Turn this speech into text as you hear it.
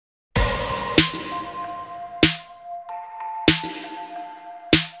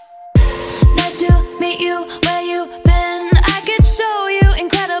you where you been. I could show you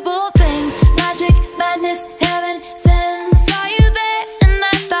incredible things. Magic, madness, heaven, sin. Saw you there and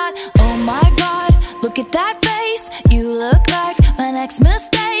I thought, oh my God, look at that face. You look like my next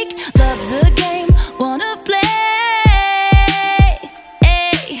mistake. Love's a game, wanna play.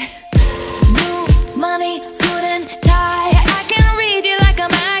 Blue money, suit and tie. I can read you like a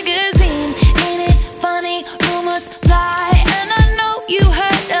magazine. Ain't it funny? Rumors fly, and I know you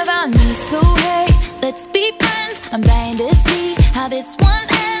heard about me. So hey, let's be friends. I'm dying to see how this one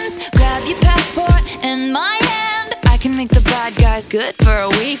ends. Grab your passport and my hand. I can make the bad guys good for a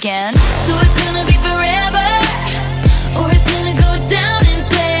weekend. So it's gonna be forever, or it's gonna go down in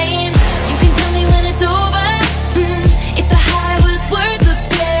flames. You can tell me when it's over, if the high was worth the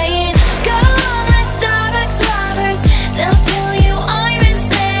pain. Got a long list of ex-lovers, they'll tell you I'm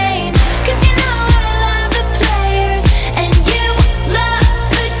insane. Cause you know I love the players, and you love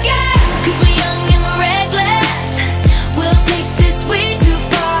the game. Cause we're young and we're reckless, we'll take this way too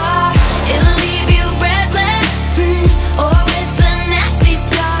far. It'll leave you breathless, or with a nasty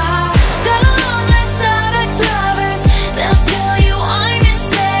scar. Got a long list of ex-lovers, they'll tell you I'm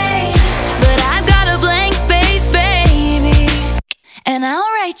insane. But I've got a blank space, baby, and I'll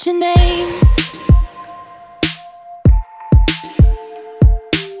write your name.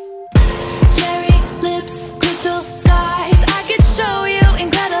 Cherry lips, crystal skies. I could show you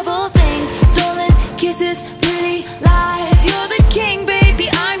incredible things. Stolen kisses, pretty lies. You're the king, baby,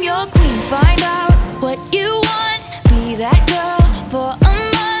 I'm your queen. Find out what you want, be that girl for a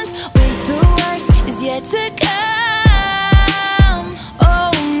month. Wait, the worst is yet to come.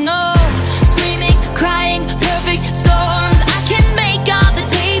 Oh no, screaming, crying, perfect storms. I can make all the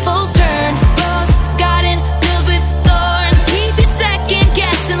tables turn. Rose garden filled with thorns. Keep you second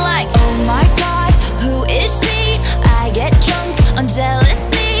guessing like, oh my God, who is she? I get drunk on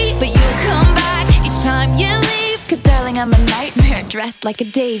jealousy, but you come back each time you leave. Cause darling, I'm a nightmare dressed like a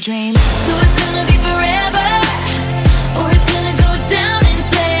daydream. So it's gonna be forever, or it's gonna go down in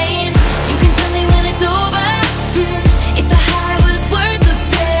flames. You can tell me when it's over, if the high was worth the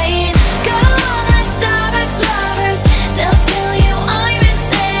pain. Got a long list of ex-lovers, they'll tell you I'm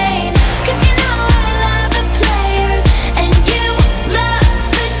insane. Cause you know I love the players, and you love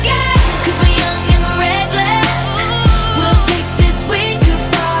the game. Cause we're young and we're reckless, we'll take this way too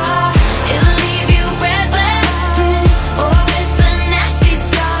far. It'll leave you breathless, or with a nasty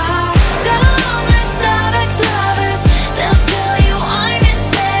scar. Got a long list of ex-lovers, they'll tell you I'm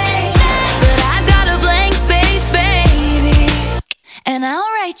insane. But I've got a blank space, baby, and I'll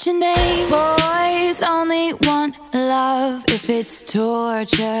write your name. Boys only want love if it's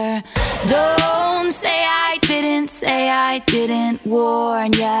torture. Don't say I didn't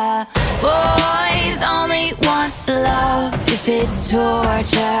warn ya. Boys only want love if it's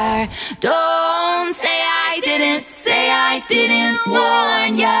torture. Don't say I didn't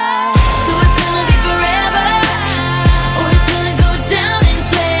warn ya. So it's gonna be forever, or it's gonna go down in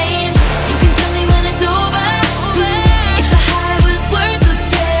flames. You can tell me when it's over, if the high was worth the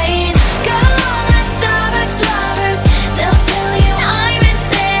pain. Got a long list of ex-lovers, they'll tell you I'm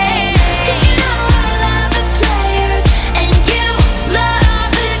insane. Cause you know I love the players, and you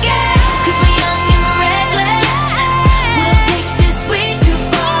love the game. Cause we're young and we're reckless, we'll take this way too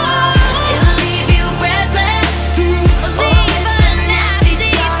far. It'll leave you breathless, or with a nasty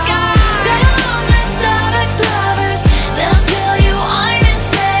scar. Got a long list of ex-lovers, they'll tell you I'm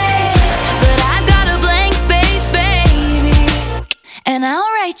insane. But I've got a blank space, baby, and I'll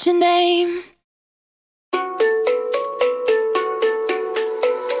write your name.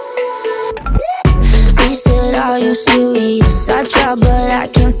 He said, are you serious? I try, but I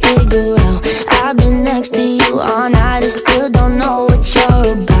can't figure out. I've been next to you all night and still don't know what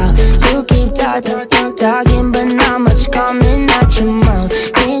you're about. You keep talking, but not much coming out your mouth.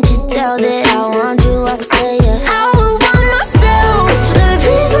 Can't you tell that I want you? I say yeah. I would want myself, baby,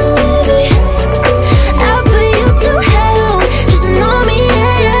 please believe me. I'll put you through hell, just to know me,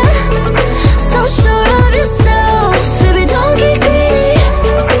 yeah, yeah. So sure of yourself, baby, don't get greedy.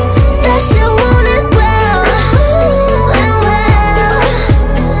 That you want it well, and well.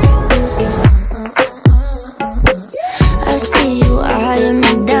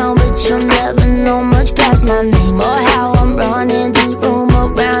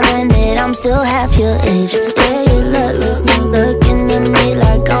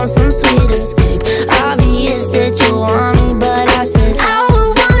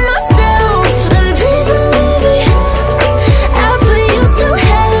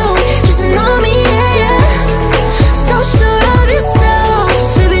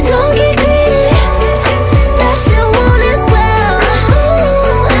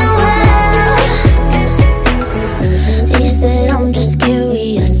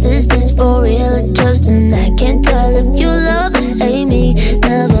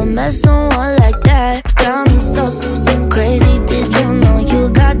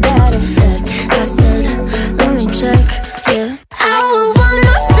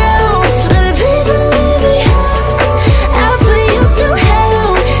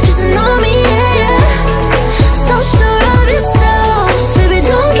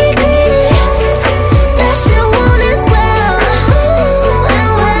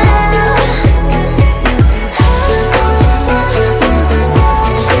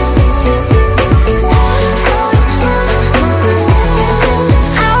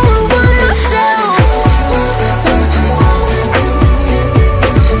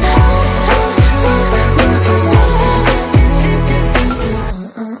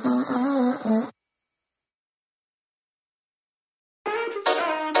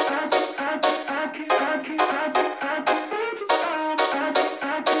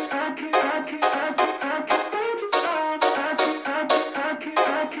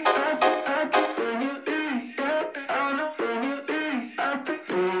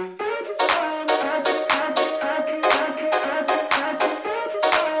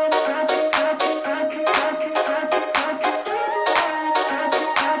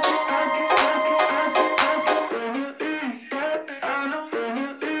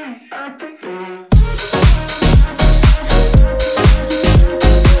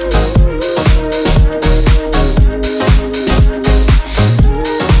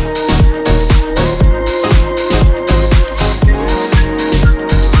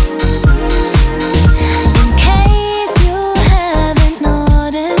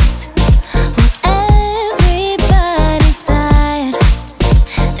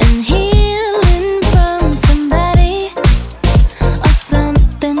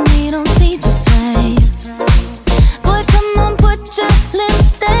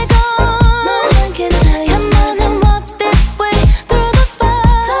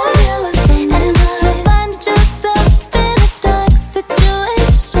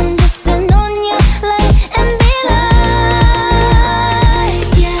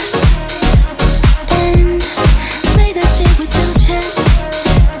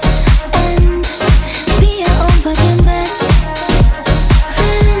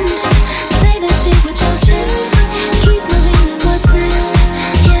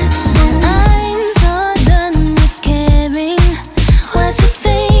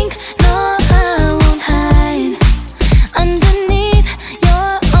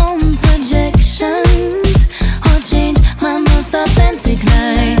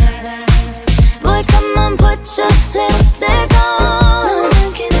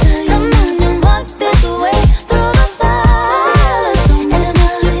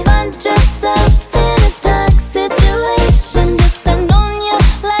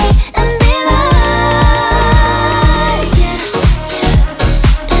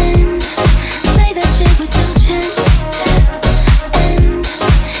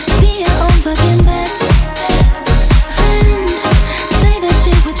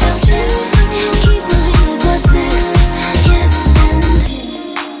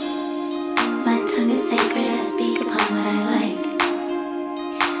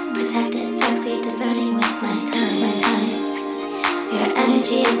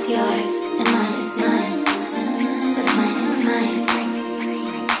 yours and mine is mine. What's mine is mine.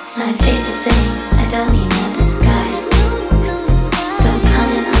 My face is saying I don't need no disguise. Don't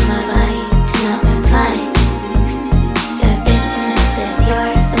comment on my body, do not reply. Your business is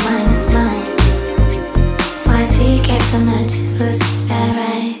yours and mine is mine. Why do you care so much? Who's that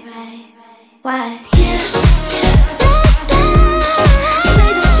right? Why?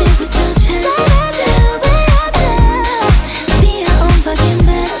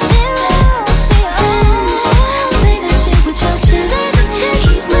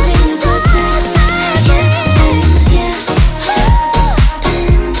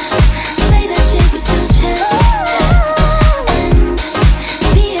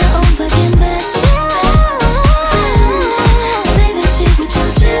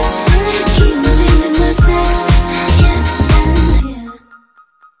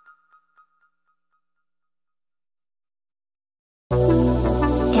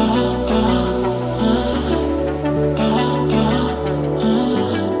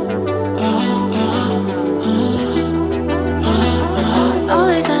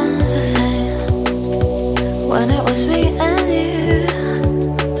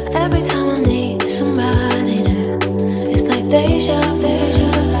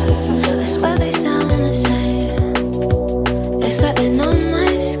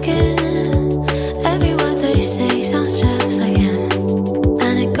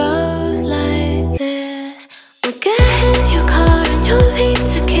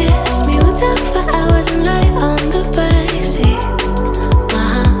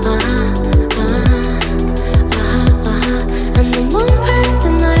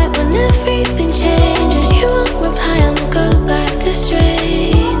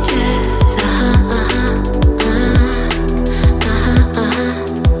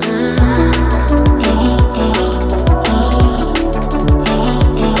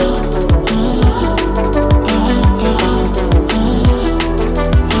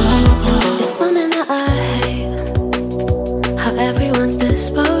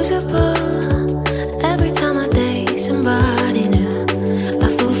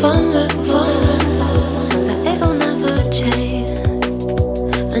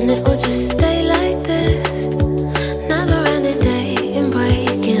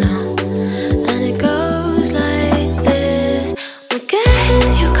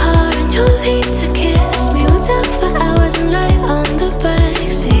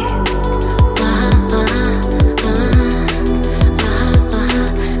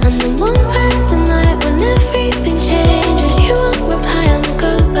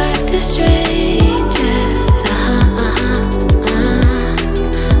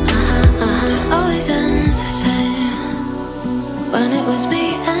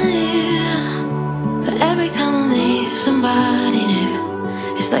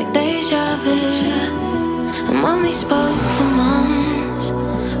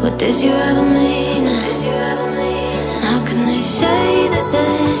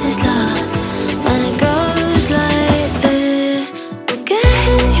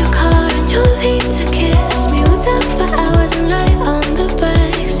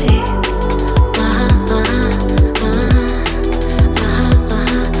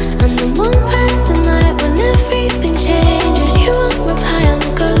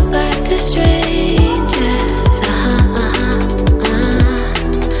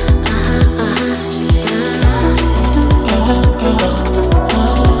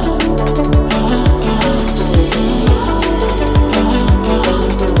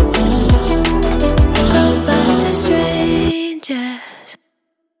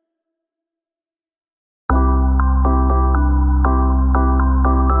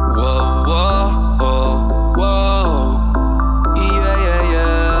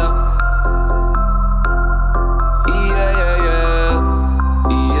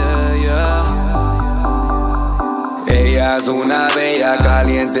 Es una bella,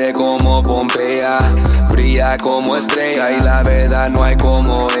 caliente como Pompeya, brilla como estrella y la verdad no hay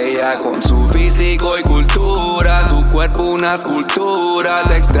como ella. Con su físico y cultura, su cuerpo una escultura.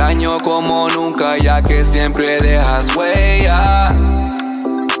 Te extraño como nunca ya que siempre dejas huella.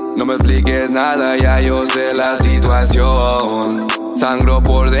 No me expliques nada, ya yo sé la situación. Sangro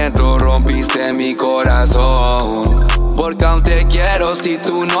por dentro, rompiste mi corazón. Porque aún te quiero si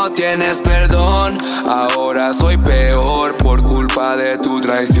tú no tienes perdón. Ahora soy peor por culpa de tu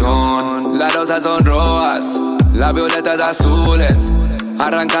traición. Las rosas son rojas, las violetas azules,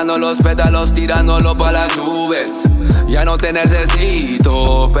 arrancando los pétalos, tirándolo para las nubes. Ya no te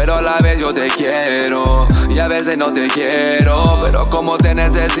necesito, pero a la vez yo te quiero. Y a veces no te quiero, pero como te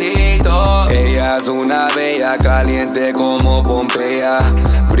necesito. Ella es una bella, caliente como Pompeya,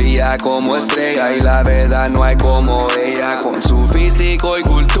 brilla como estrella y la verdad no hay como ella. Con su físico y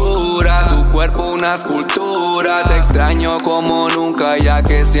cultura, su cuerpo una escultura. Te extraño como nunca, ya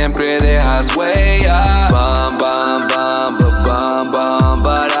que siempre dejas huella. Bam, bam, bam, bam, bam,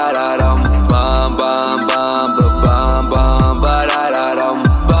 barararam. Bam, bam, bam, bam, bam, barararam.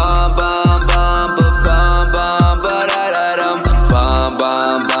 Bam, bam, bam, bam, bam, barararam. Bam,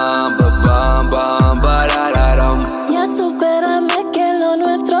 bam, bam, bam, bam, barararam. Ya supérame que lo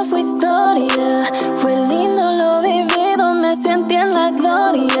nuestro fue historia. Fue lindo lo vivido, me sentí en la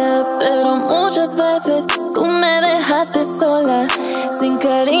gloria. Pero muchas veces tú me dejaste sola, sin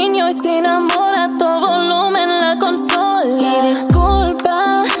cariño y sin amor, a todo volumen la consola. Y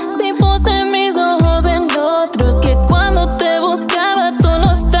disculpa si puse mis ojos en otros, que cuando te buscaba tú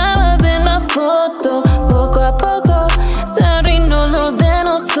no estabas en la foto. Poco a poco se arruinó lo de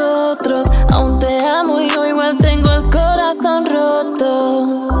nosotros. Aún te amo y yo igual tengo el corazón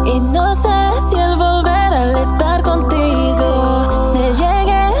roto. Y no sé si el volver al estar contigo me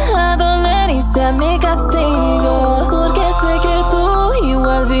llegue a doler y sea mi castigo, porque sé que tú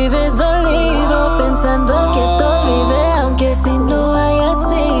igual vives dolido, pensando que te olvidé aunque si no haya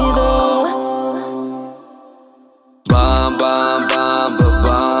sido. Bam, bam, bam,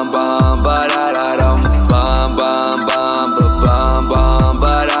 bam, bam, barararam. Bam, bam, bam, bam, bam,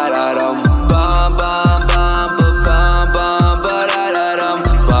 barararam. Bam, bam, bam, bam, bam, barararam.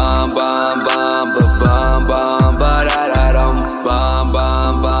 Bam, bam, bam, bam, bam, barararam. Bam,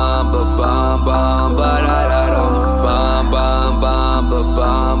 bam, bam, bam, bam, barararam. Bam, bam, bam,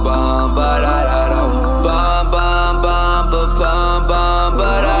 bam, bam, barararam. Bam, bam, bam, bam, bam,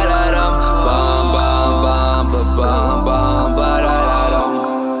 barararam. Bam, bam, bam, bam, bam, barararam.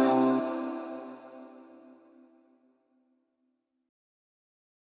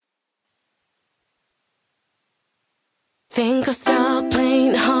 Think I'll stop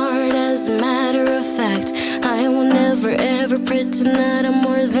playing hard, as a matter of fact. I will never ever pretend that I'm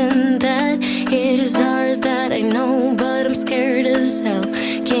more than that. It is hard, that I know, but I'm scared as hell.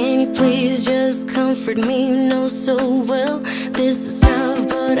 Can you please just comfort me? You know so well this is tough,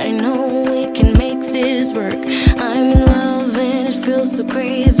 but I know we can make this work. I'm in love and it feels so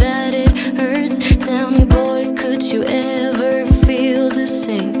great that it hurts. Tell me boy, could you ever feel the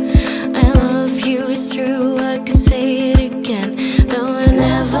same? I love you, it's true, I could say it again, though I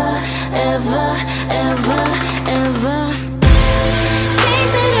never, ever, ever, ever think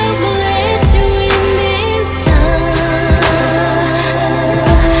that I will let you in this time.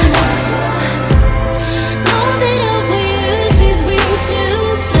 Know that I will use these wings to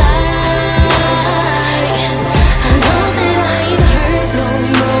fly. I know that I ain't hurt no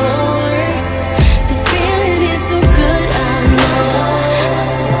more. This feeling is so good, I know.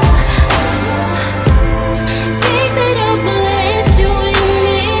 Think that I will let you in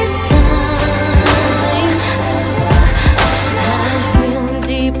this time. I have a feeling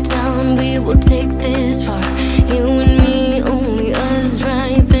deep down we will take this far. You and me, only us,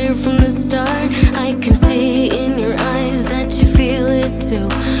 right there from the start. I can see in your eyes that you feel it too.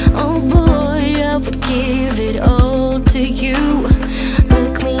 Oh boy, I would give it all to you.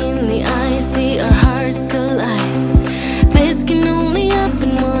 Look me in the eye, see our hearts collide. This can only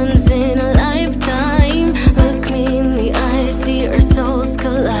happen once in a lifetime. Look me in the eye, see our souls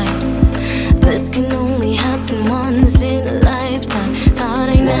collide. This can only happen once in a lifetime. Thought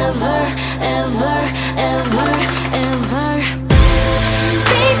I never, ever, ever, ever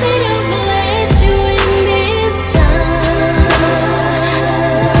think that I will let you in this time.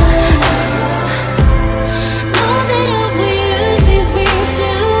 Know that I will use these wings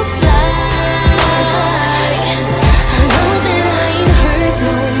to fly. I know that I ain't hurt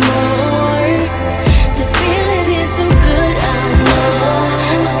no more. This feeling is so good, I know.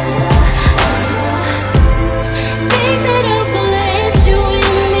 Think that I will let you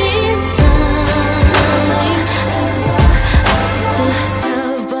in this time. This is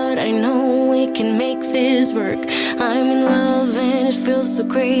tough, but I know we can make this work. I'm in love and it feels so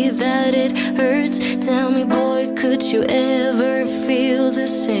great that it hurts. Tell me boy, could you ever feel the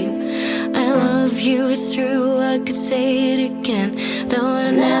same? I love you, it's true, I could say it again, though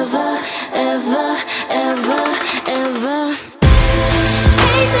I never, ever, ever, ever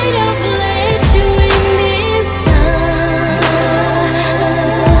think that I will let you in this time.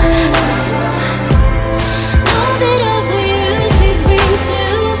 Know that I will use these wings to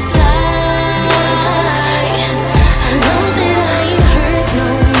fly. I know that I ain't hurt no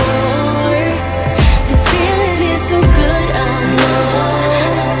more. This feeling is so good, I know.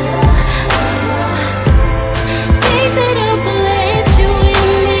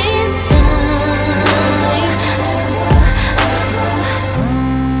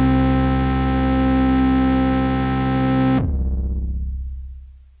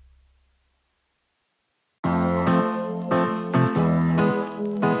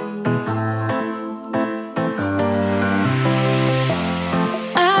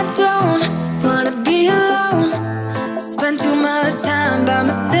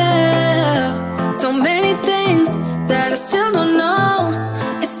 myself. So many things that I still don't know.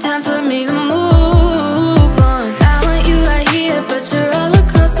 It's time for me to move on. I want you right here, but you're all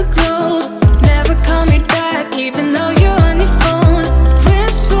across the globe. Never call me back, even though you're on your phone.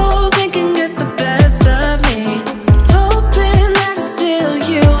 Wishful thinking gets the best of me, hoping that it's still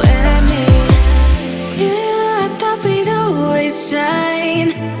you and me. Yeah, I thought we'd always shine.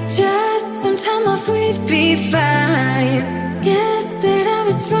 Just some time off, we'd be fine. Guess that I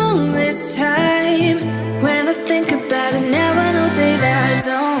was wrong this time. When I think about it now, I know that I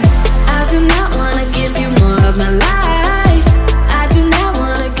don't. I do not wanna give you more of my life. I do not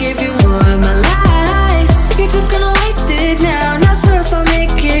wanna give you more of my life. You're just gonna waste it now, not sure if I'll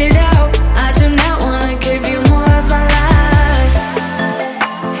make it out. I do not wanna give you more of my life.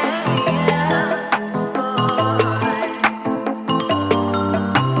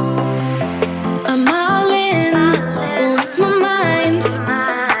 I'm all in with my mind.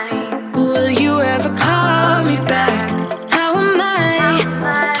 Will you ever call me back? How am I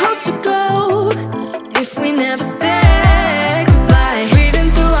supposed to go if we never say goodbye? Reading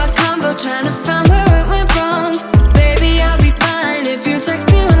through our convo, trying to find where it went wrong. Baby, I'll be fine if you text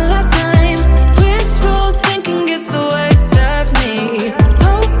me one last time. Wishful thinking gets the worst of me,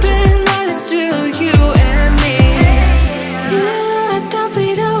 hoping that it's still you and me. Yeah, I thought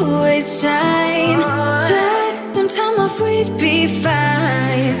we'd always shine. Just some time off, we'd be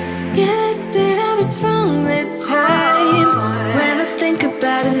fine. Guess that I was wrong this time. When I think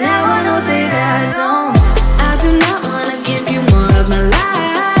about it now, I know that I don't. I do not wanna give you more of my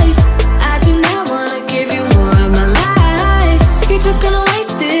life. I do not wanna give you more of my life. You're just gonna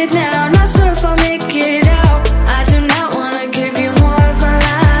waste it now, not sure if I'll make it out. I do not wanna give you more of my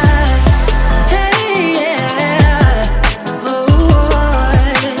life. Hey, yeah. Oh,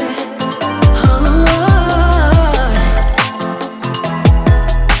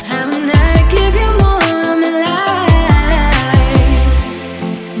 I'm not give you more of my life.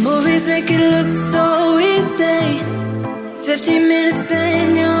 Movies make it look so easy. 15 minutes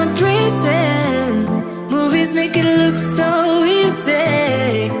then you're breezing. Movies make it look so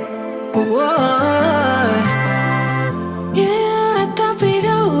easy. Whoa. Yeah, I thought we'd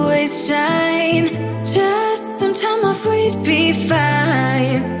always shine. Just some time off, we'd be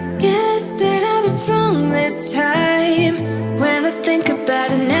fine. Guess that I was wrong this time. When I think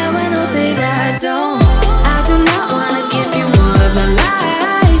about it now, I know that I don't. I do not wanna give you more of my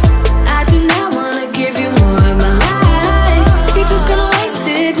life. I do not wanna give you more of my life. You're just gonna waste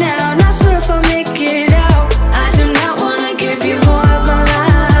it now, not sure if I'll make it out. I do not wanna give you more of my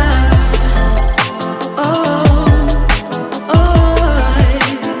life. Oh, oh,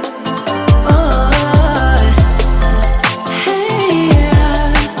 oh. Hey,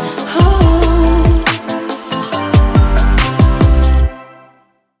 yeah. Oh.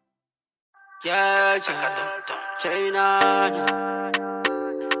 Yeah, China,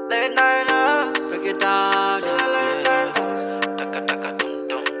 late night, break it down, yeah.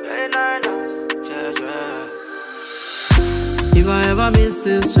 Late night, yeah. If I ever miss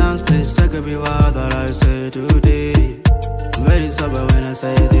this chance, please take every word that I say today. I'm very sober when I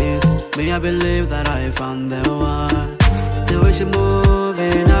say this. May I believe that I found the one. The way she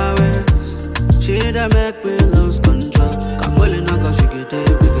moving away, she done make me lose control. Come willing, I go shake it,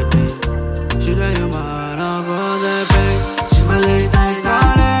 break it. She done you mad over the pain. She my late night,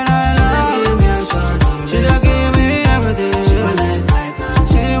 give me a shot. She done give me everything. She my late night,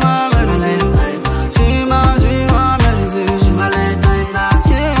 she my medicine. She my medicine. She my late night,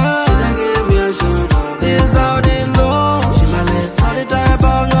 she done give me a shot. This all day long. She my late, all the type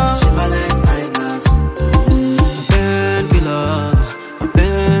of love. She my late night, my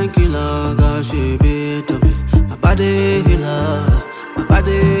painkiller, God she beat to me. My body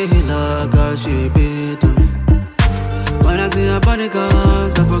healer, God she beat to me. When I see her body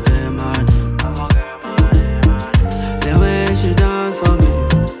comes, I forget money. The way she dance for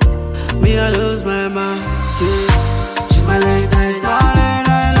me, I lose my mind. She my late night, she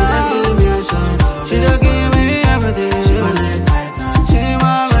done give me a shot. She done give me everything. She my late night, she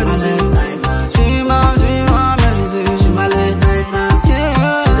my medicine. She my medicine. She my late night, she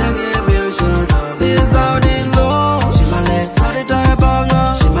done give me a shot. This all day long. She my late, all the type of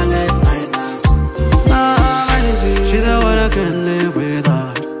love. She my late night, medicine. She the one I can live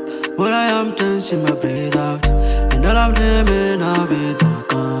without.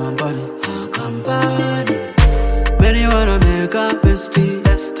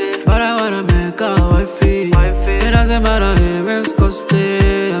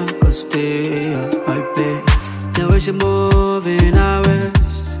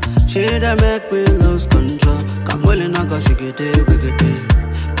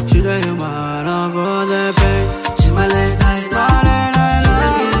 She the human of all the pain. She my late night, my late night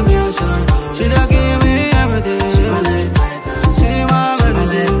love. She give me a shot. She the give me everything. She my late night love. She my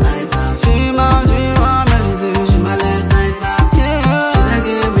medicine. She my medicine. She my late night love. Yeah. She the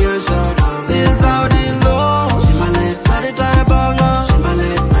give me a shot. This how they low. She my late night type of love. She my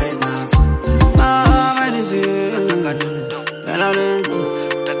late night love. My medicine. Melanin.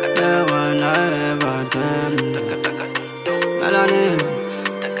 The one I ever dreamed. Melanin.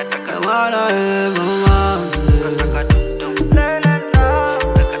 The one I ever wanted. Late night love.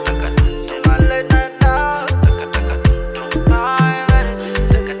 She my late night love. My medicine.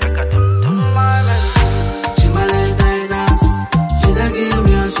 My medicine. She my late night nurse. She done give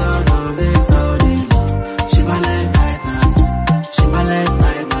me a shot of this Saudi love. She my late night nurse. She my late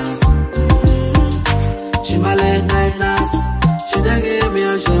night nurse. She my late night nurse. She done give me a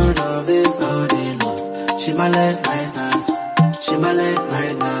shot of this Saudi love. She my late night nurse. She my late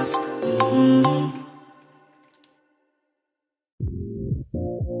night nurse.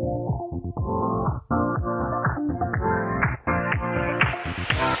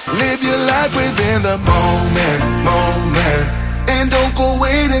 Live your life within the moment, moment. And don't go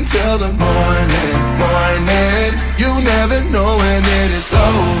wait until the morning, morning. You never know when it is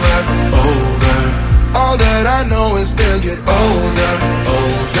over, over. All that I know is we'll get older,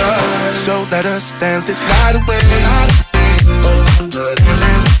 older. So let us dance this night away.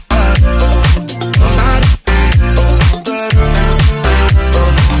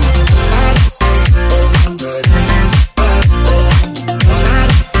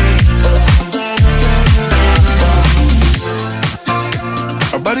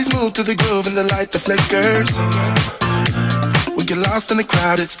 To the groove and the light that flickers. We get lost in the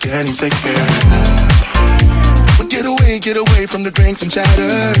crowd, it's getting thicker. We get away from the drinks and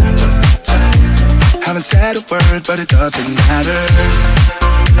chatter. Haven't said a word, but it doesn't matter.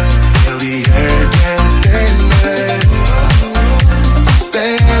 Feel the air get thinner.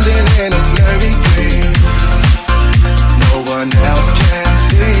 Standing in a blurry dream. No one else can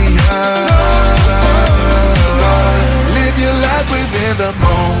see us. Live your life within the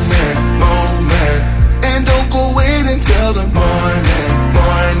moment, moment. And don't go wait until the morning,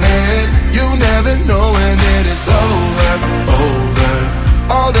 morning. You never know when it is over, over.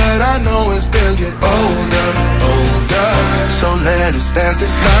 All that I know is we'll get older, older. So let us dance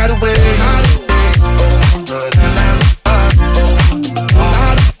this night away.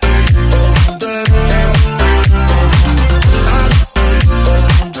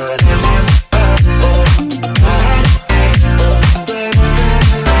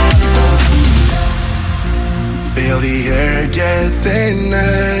 Feel the air get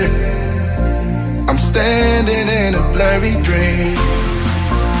thinner. I'm standing in a blurry dream.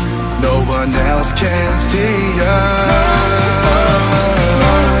 No one else can see us.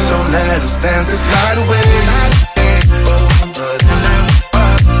 So let us dance this night away.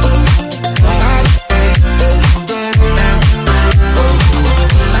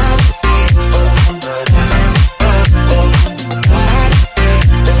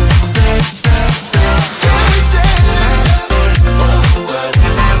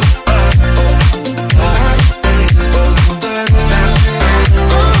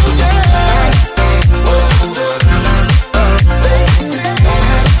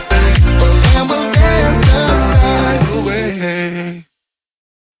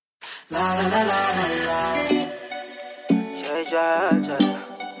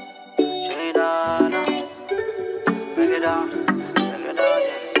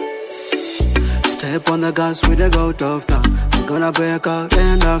 Step on the gas with a goat of town. We're gonna break out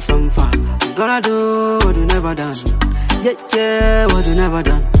and have some fun. We're gonna do what you never done. Yeah, yeah, what you never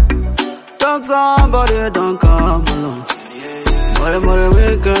done. Talk somebody, don't come alone. Whatever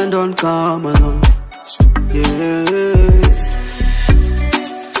weekend, don't come alone. Yeah.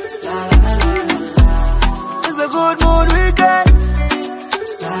 It's a good mood weekend.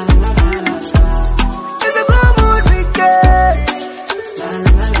 It's a good mood weekend.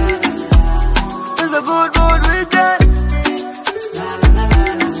 It's a good mood weekend.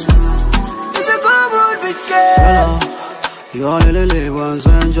 It's a good mood weekend. Hello, you only live once,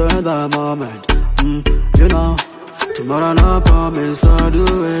 enjoy the moment. You know, tomorrow no promise, I'll do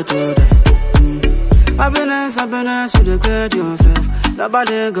it today. Happiness, happiness, you degrade yourself.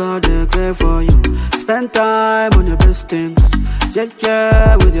 Nobody got to pray for you. Spend time on your best things. Yeah,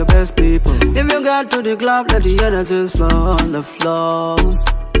 yeah, with your best people. If you get to the club, let the energies flow on the floor.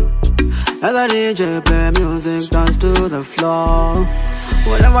 Let the DJ play music, dance to the floor.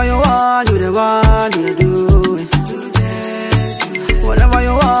 Whatever you want, you the one, you the do it. Whatever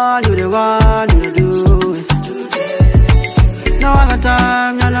you want, you the one, you the do it. No other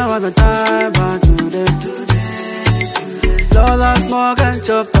time, you know want the time, but today. Lord, I smoke and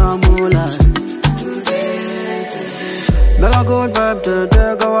chop the moolah. Make a good vibe to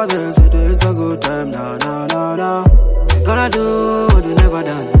take over the city. It's a good time now. Gonna do what we never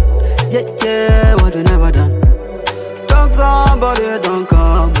done. Yeah, what we never done. Talk somebody, don't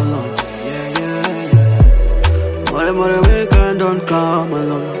come along. Yeah. More weekend, don't come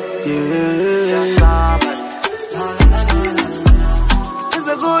along. Yeah. It's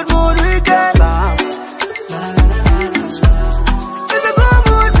a good mood weekend. It's a good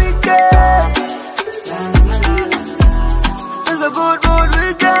mood weekend. It's a good mood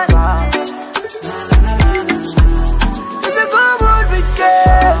weekend. It's a good mood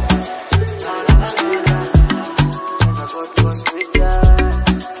weekend.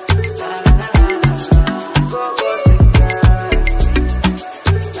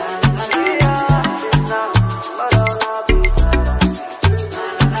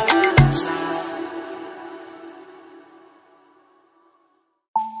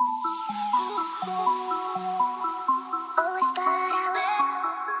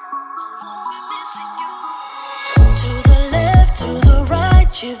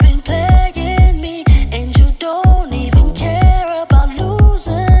 You've been playing me, and you don't even care about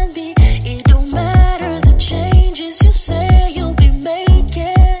losing me. It don't matter the changes you say you'll be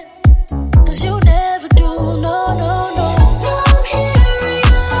making, 'cause you never do, no. Now I'm here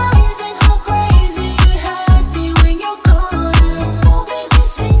realizing how crazy you had me when you're gone. I've been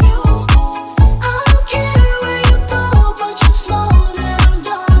missing you. I don't care where you go, but you're slow that I'm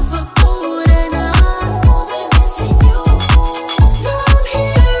done for good, and I've been missing you.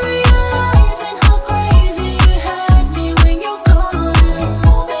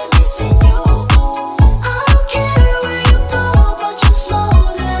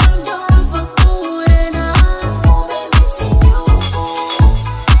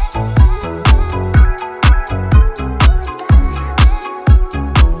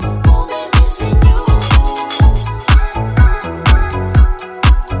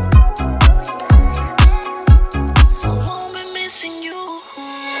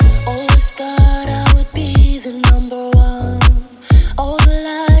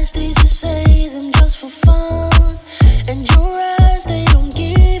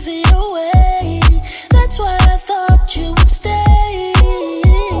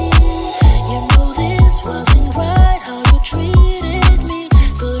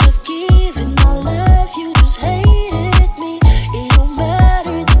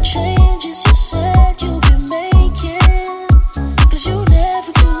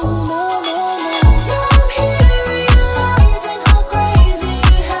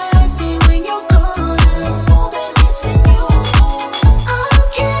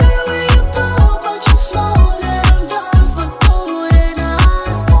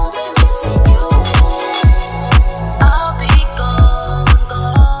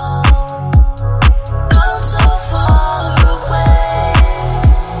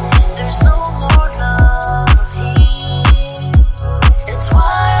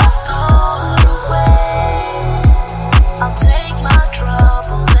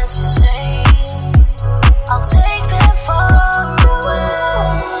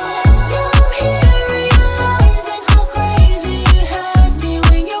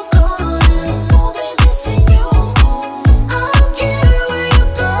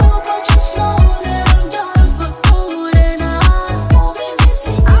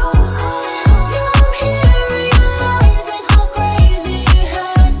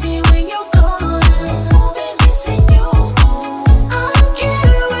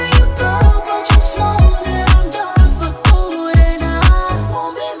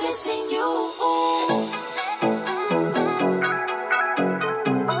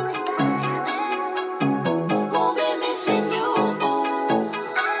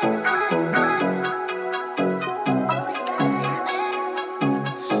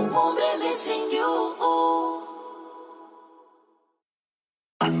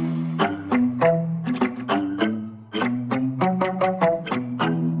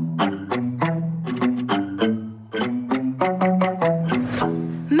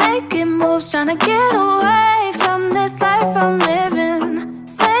 Trying to get away from this life I'm living.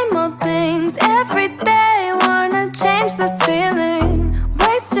 Same old things every day. Wanna change this feeling.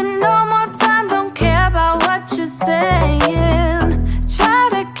 Wasting no more time. Don't care about what you're saying. Try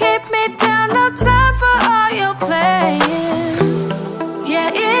to keep me down. No time for all your playing. Yeah,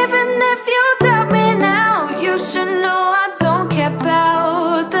 even if you doubt me now, you should know I don't care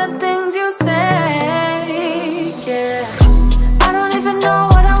about the things you say. Yeah, I don't even know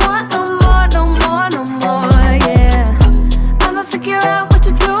what I want no more, yeah. I'ma figure out what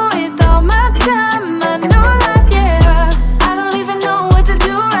to do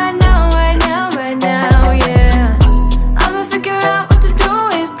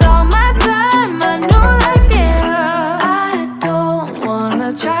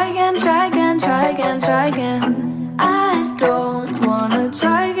try again. I don't wanna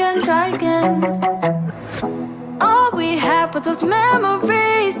try again. All we had were those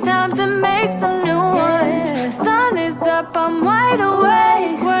memories, time to make some new ones. Sun is up, I'm wide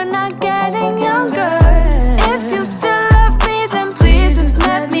awake, we're not getting younger. If you still love me, then please just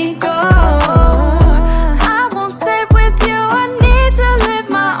let me go. I won't stay with you, I need to live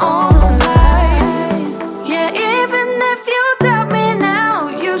my own life. Yeah, even if you doubt me now,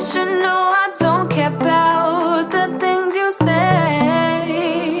 you should know I don't care about the things you say.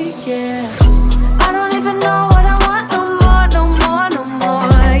 Yeah, I don't even know what I want no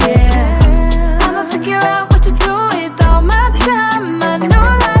more, yeah. I'ma figure out what to do with all my time, my new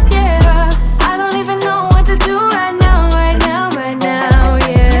life, yeah. I don't even know what to do right now,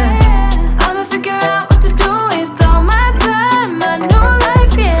 yeah. I'ma figure out what to do with all my time, my new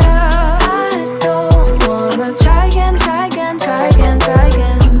life, yeah. I don't wanna try again. I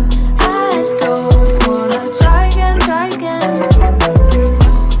don't wanna try again. I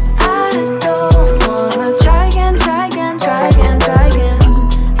don't wanna try again.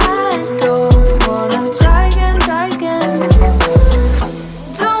 I don't wanna try again.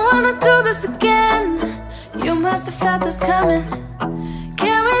 Don't wanna do this again. You must have felt this coming.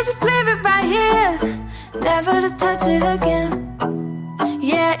 Can we just leave it right here, never to touch it again?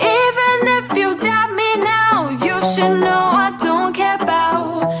 Yeah, even if you doubt me now, you should know I don't care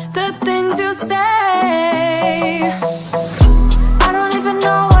about the things you say. I don't even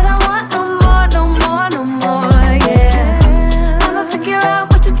know what I want no more, yeah. I'ma figure out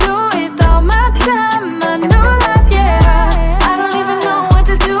what to do with all my time, my new life, yeah. I don't even know what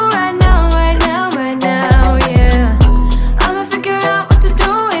to do right now, yeah. I'ma figure out what to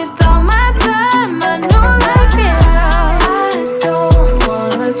do with all my time, my new life, yeah. I don't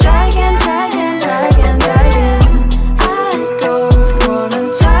wanna try again. I don't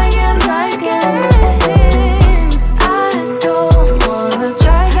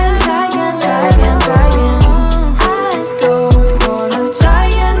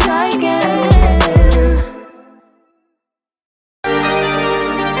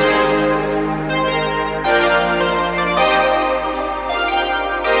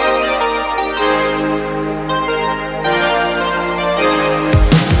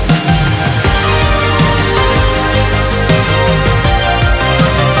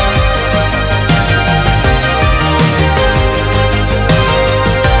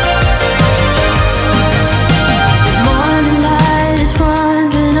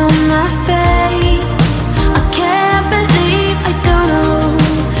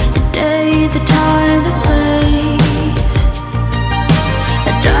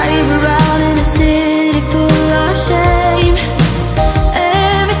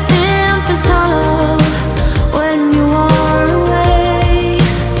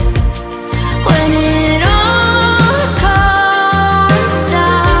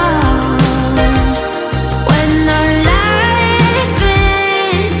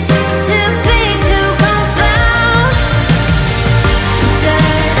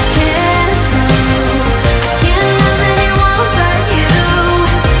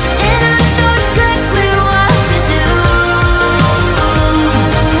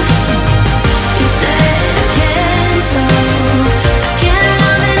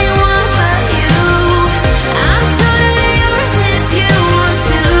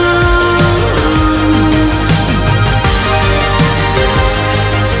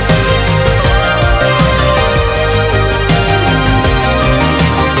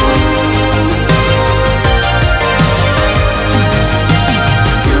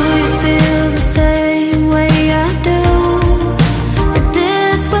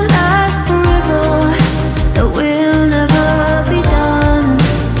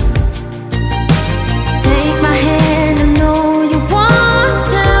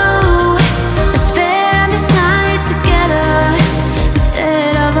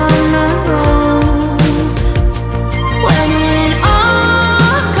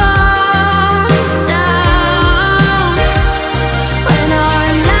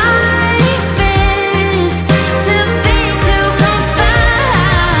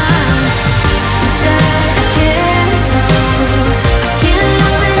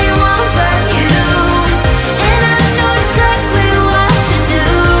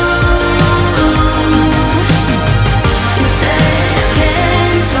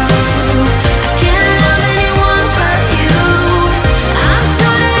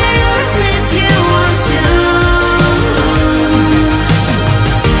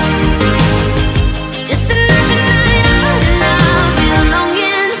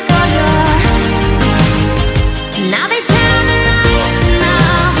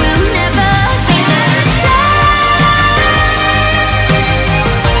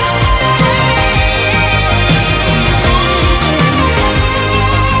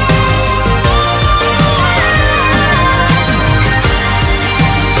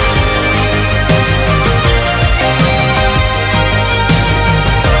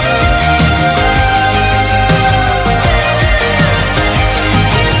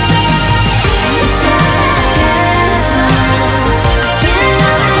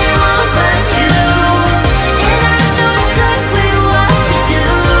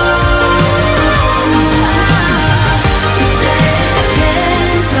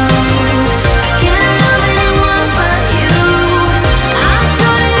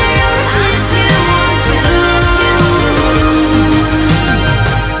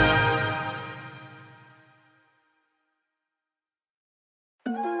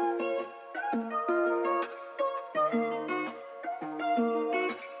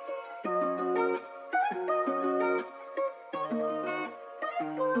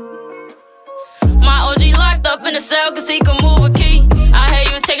in the cell cause he could move a key. I had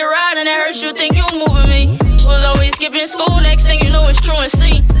you take a ride and it hurts you think you moving me. Was always skipping school, next thing you know it's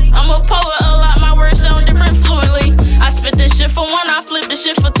truancy. I'm a poet, a lot, my words sound different fluently. I spit this shit for one, I flip this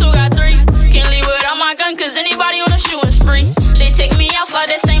shit for two, got three. Can't leave without my gun cause anybody on the shooting spree. They take me out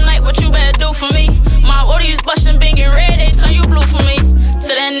like that same night, what you better do for me? My audience bustin' big and red, they turn you blue for me.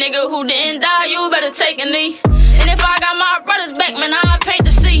 To that nigga who didn't die, you better take a knee. And if I got my brothers back, man, I paint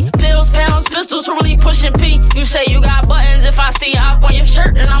the sea. Pills, pounds, pistols, who really pushing P? You say you got buttons, if I see up on your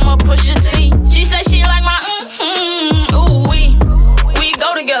shirt, then I'ma push your T. She say she like my ooh we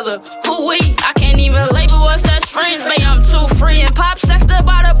go together, who we? I can't even label us as friends, babe, I'm too free. And Pop sexted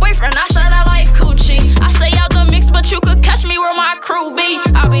about a boyfriend, I said I like coochie. I stay out the mix, but you could catch me where my crew be.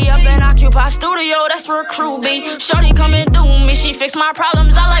 I be up in Occupy Studio, that's where crew be. Shorty come and do me, she fix my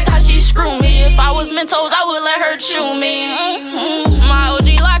problems, I like how she screw me. If I was Mentos, I would let her chew me. My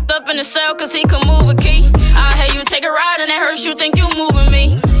OG locked up in the cell cause he could move a key. I had you take a ride and it hurts you think you moving me.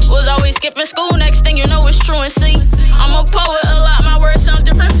 Was always skipping school, next thing you know it's truancy. I'm a poet, a lot, my words sound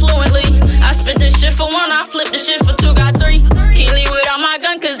different fluently. I spit this shit for one, I flip this shit for two, got three. Can't leave without my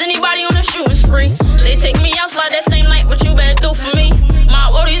gun cause anybody on the shooting spree. They take me out like that same night, what you better do for me? My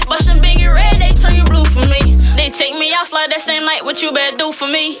audience bustin' big and red, they turn you blue for me. They take me out like that same night, what you better do for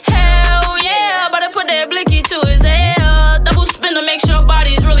me? Hell yeah, better put that blicky to his hell. Double spin to make sure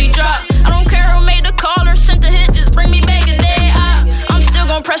bodies really drop. I don't care who made the call or sent the hit, just bring me back a day. I'm still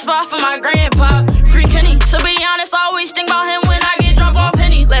gon' press bar for my grandpa. Free Kenny, to be honest, I always think about him when I get drunk on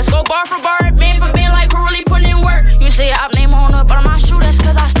penny. Let's go bar for bar, band for band, like who really putting in work. You say I name on up, but I'm not sure that's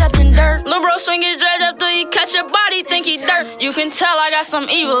cause I stepped in dirt. Lil' bro swing his dreads up till he catch your body, think he dirt. You can tell I got some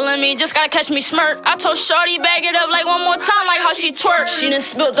evil in me, just gotta catch me smirk. I told Shorty bag it up like one more time, like how she twerk. She done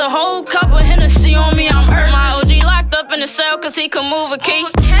spilled the whole cup of Hennessy on me, I'm hurt. My OG locked up in the cell cause he could move a key.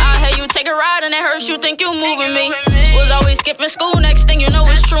 I had you take a ride and it hurts you think you moving me. Was always skipping school, next thing you know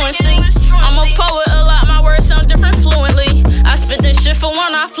it's truancy. I'm a poet, a lot, my words sound different fluently. I spit this shit for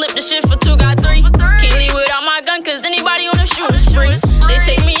one, I flip this shit for two, got three. Can't leave without my gun cause anybody on the shooting spree. They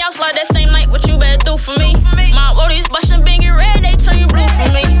take me out like that same night, what you better do for me? My audience bustin' big and red, they turn you blue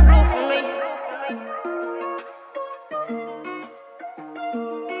for me.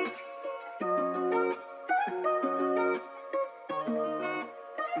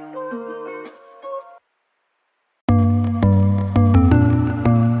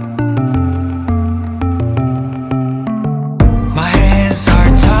 My hands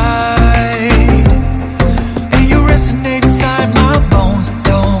are tied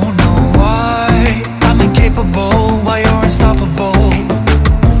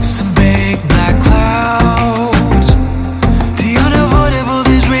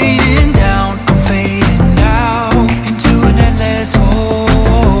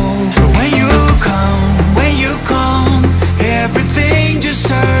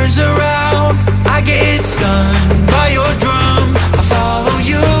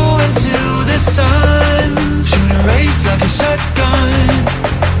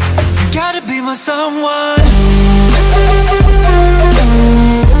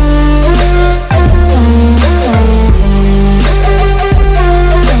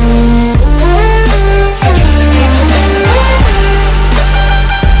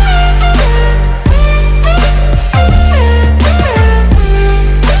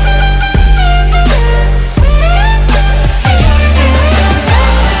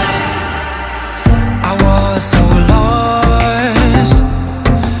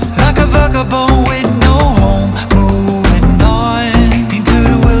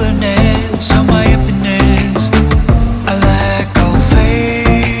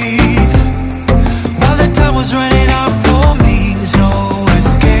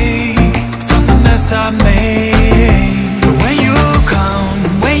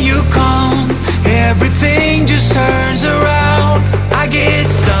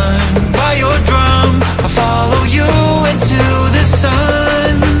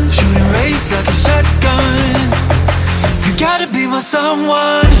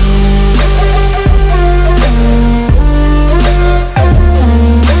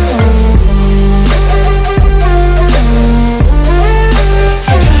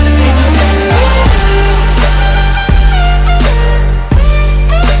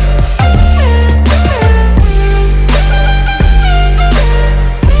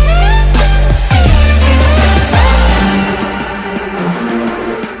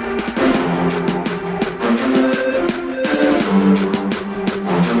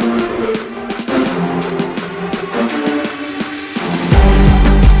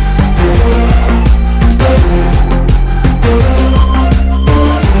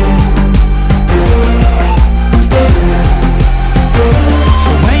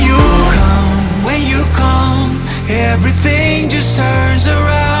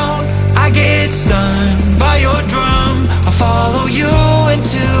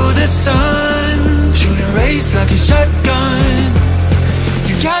just like a shotgun.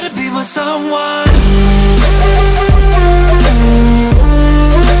 You gotta be my someone.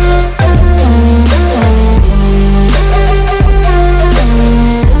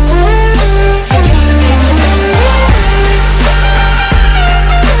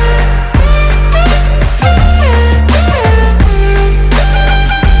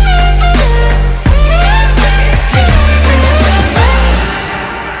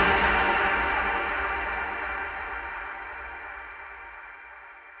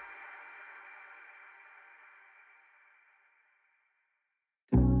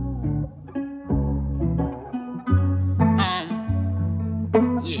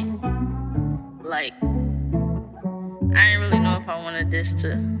 Yeah, like, I ain't really know if I wanted this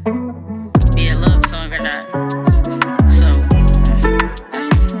to be a love song or not, so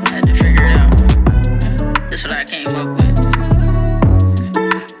I had to figure it out. That's what I came up with.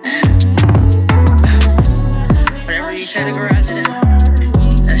 And whatever you categorize it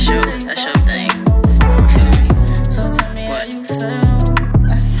in, that's your thing. Feel me? So tell me how you feel.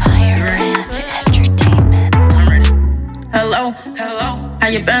 Hello, how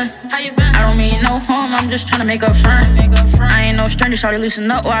you been? I don't mean no harm, I'm just tryna make a friend. I ain't no stranger, try to loosen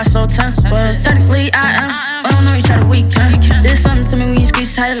up, why I so tense. Well, technically I am, I don't know each other weekend. Did something to me when you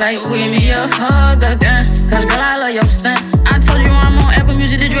squeeze tight, like, give me a hug again. Cause girl, I love your scent. I told you I'm on Apple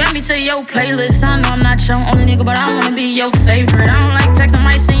Music, did you add me to your playlist? I know I'm not your only nigga, but I wanna be your favorite. I don't like text, I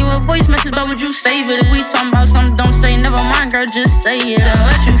might send you a voice message, but would you save it? If we talking about something, don't say never mind, girl, just say it.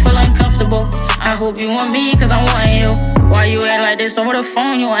 Unless you feel uncomfortable, I hope you want me, cause I want you. Why you act like this over the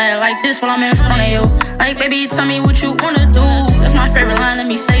phone? You act like this while I'm in front of you. Like, baby, tell me what you wanna do. That's my favorite line, let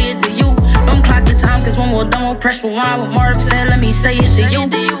me say it to you. Don't clock the time, cause when we're done, we'll press rewind. What Marv said, let me say it to you.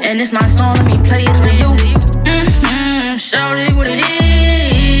 And it's my song, let me play it to you. Shout it what it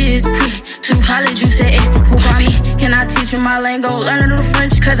is. Too hot, you say it. Who got me? Can I teach you my lingo? Learn a little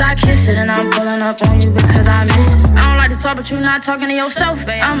French, cause I kiss it. And I'm pulling up on you because I miss it. I don't like to talk, but you not talking to yourself,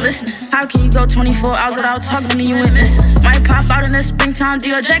 babe. I'm listening. How can you go 24 hours without talking to me? You ain't missing. Might pop out in the springtime, do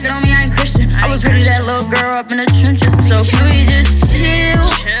your jacket on me, I ain't Christian. I was really that little girl up in the trenches. So can we just chill?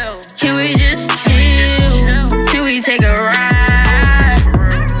 Can we just chill? Can we take a ride?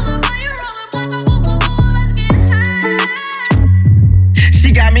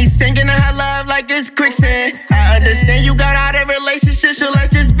 She got me singing her love like it's quicksand. I understand you got out of relationship, so let's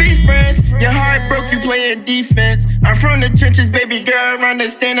just be friends. Your heart broke, you playing defense. I'm from the trenches, baby girl,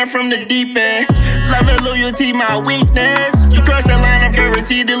 understand I'm from the deep end. Love and loyalty, my weakness. You cross the line, I'm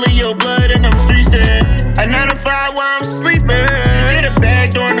guaranteed to leave your blood in them streets then. A 9 to 5 while I'm sleeping. Get a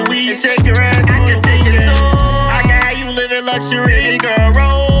bag during the week and take your ass. I can take your soul. I got how you live in luxury, baby girl,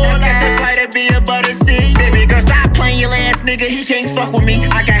 roll. That's the flight to be a butter seat. Baby girl, stop playing your last nigga, he can't fuck with me.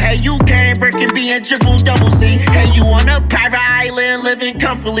 I got how you carrying brick and being triple double C. Hey, you on a private island living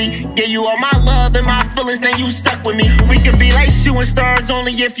comfortably. Gave you all my love and my feelings, then you stuck with me. We could be like shooting stars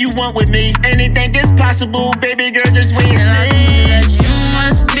only if you want with me. Anything is possible, baby girl, just wait and see. You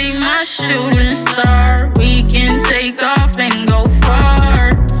must be my shooting star. We can take off and go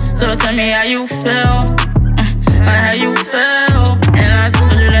far. So tell me how you feel, how you feel. And I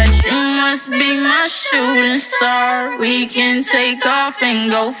told you that you must be my shooting star. We can take off and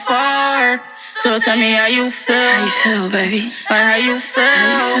go far. So tell me how you feel. How you feel, baby? How you feel?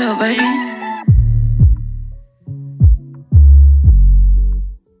 How you feel, baby?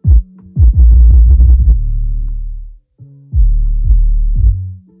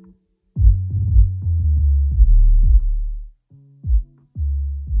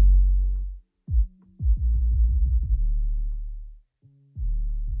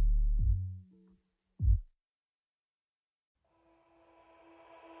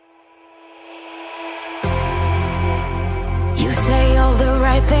 You say all the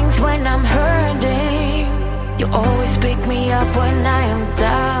right things when I'm hurting. You always pick me up when I am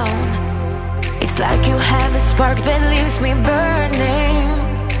down. It's like you have a spark that leaves me burning.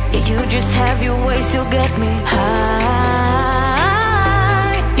 Yeah, you just have your ways to get me high.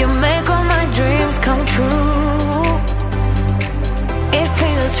 You make all my dreams come true. It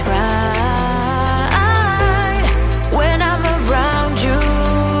feels right when I'm around you.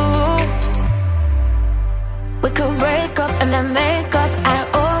 We could break up and then make up. I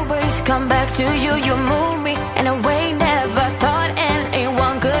always come back to you. You move me in a way never thought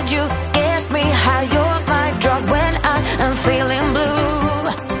anyone could. You get me high. You're my drug when I am feeling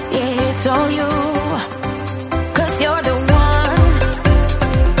blue. Yeah, it's all you. 'Cause you're the one.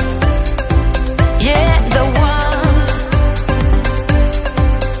 Yeah, the one.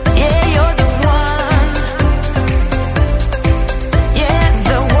 Yeah, you're the one. Yeah,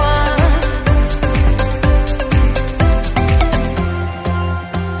 the one.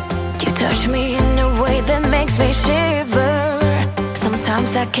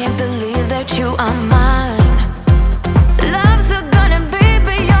 I can't believe that you are mine. Love's a gun and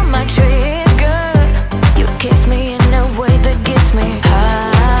baby, you're my trigger. You kiss me in a way that gets me high.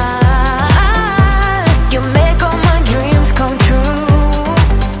 You make all my dreams come true.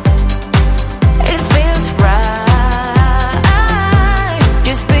 It feels right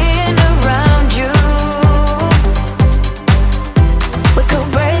just being around you. We could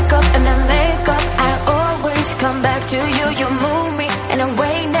break up and then make up. I always come back to you. You move me in a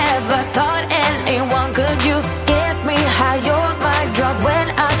way never thought anyone could. You get me high, you're my drug when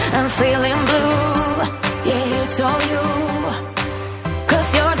I'm feeling blue. Yeah, it's all you, 'cause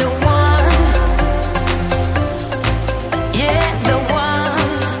you're the one. Yeah, the one.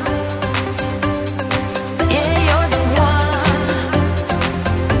 Yeah, you're the one.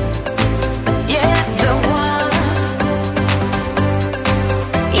 Yeah, the one.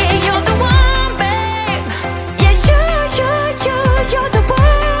 Yeah, you're the one, babe. Yeah, you're the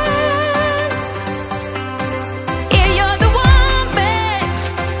one. Yeah, you're the one, babe.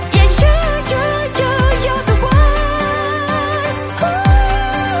 Yeah, you're the one. Ooh.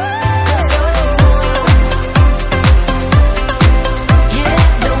 'Cause you're the one. Yeah,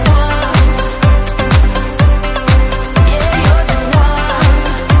 the one. Yeah, you're the one.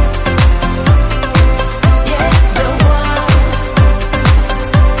 Yeah, the one.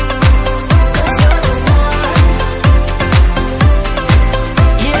 'Cause you're the one.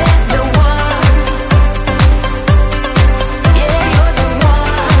 Yeah, the one. Yeah, you're the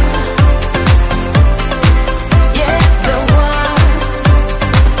one. Yeah, the one.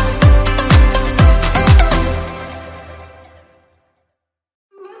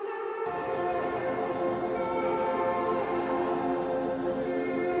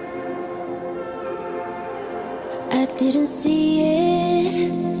 I didn't see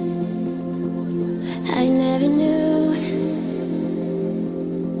it, I never knew.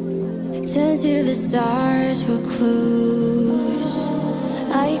 Turn to the stars for clues.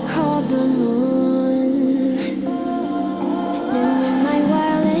 I called the moon. Then in my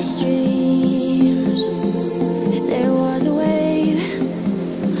wildest dreams, there was a wave,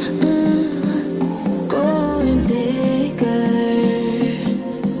 growing bigger.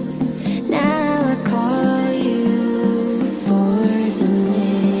 Now I call you for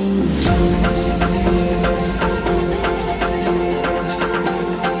something.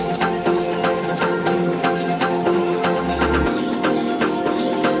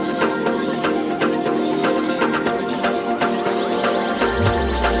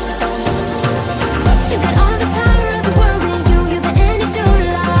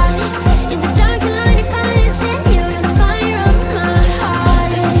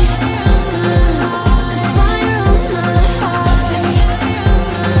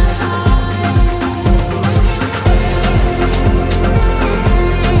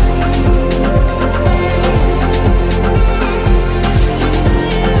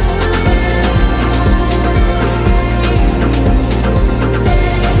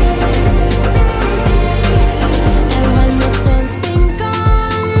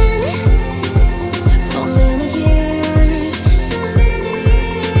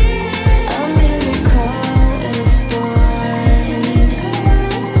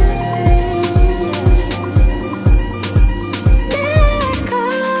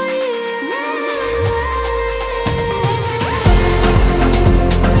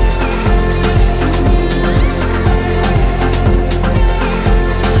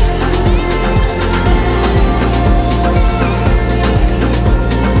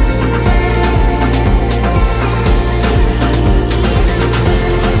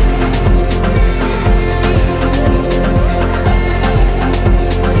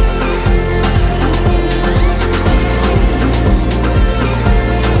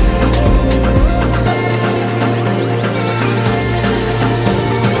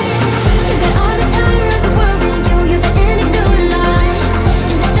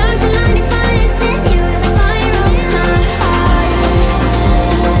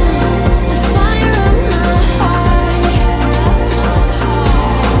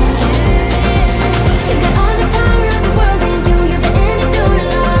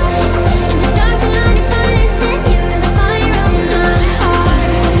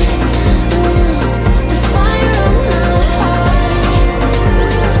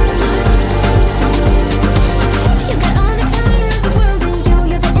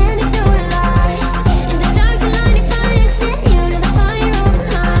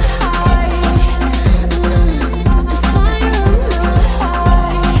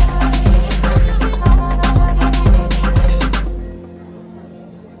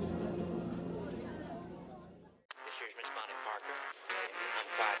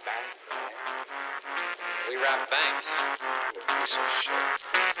 We rap banks.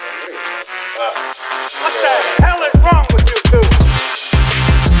 What the hell is wrong?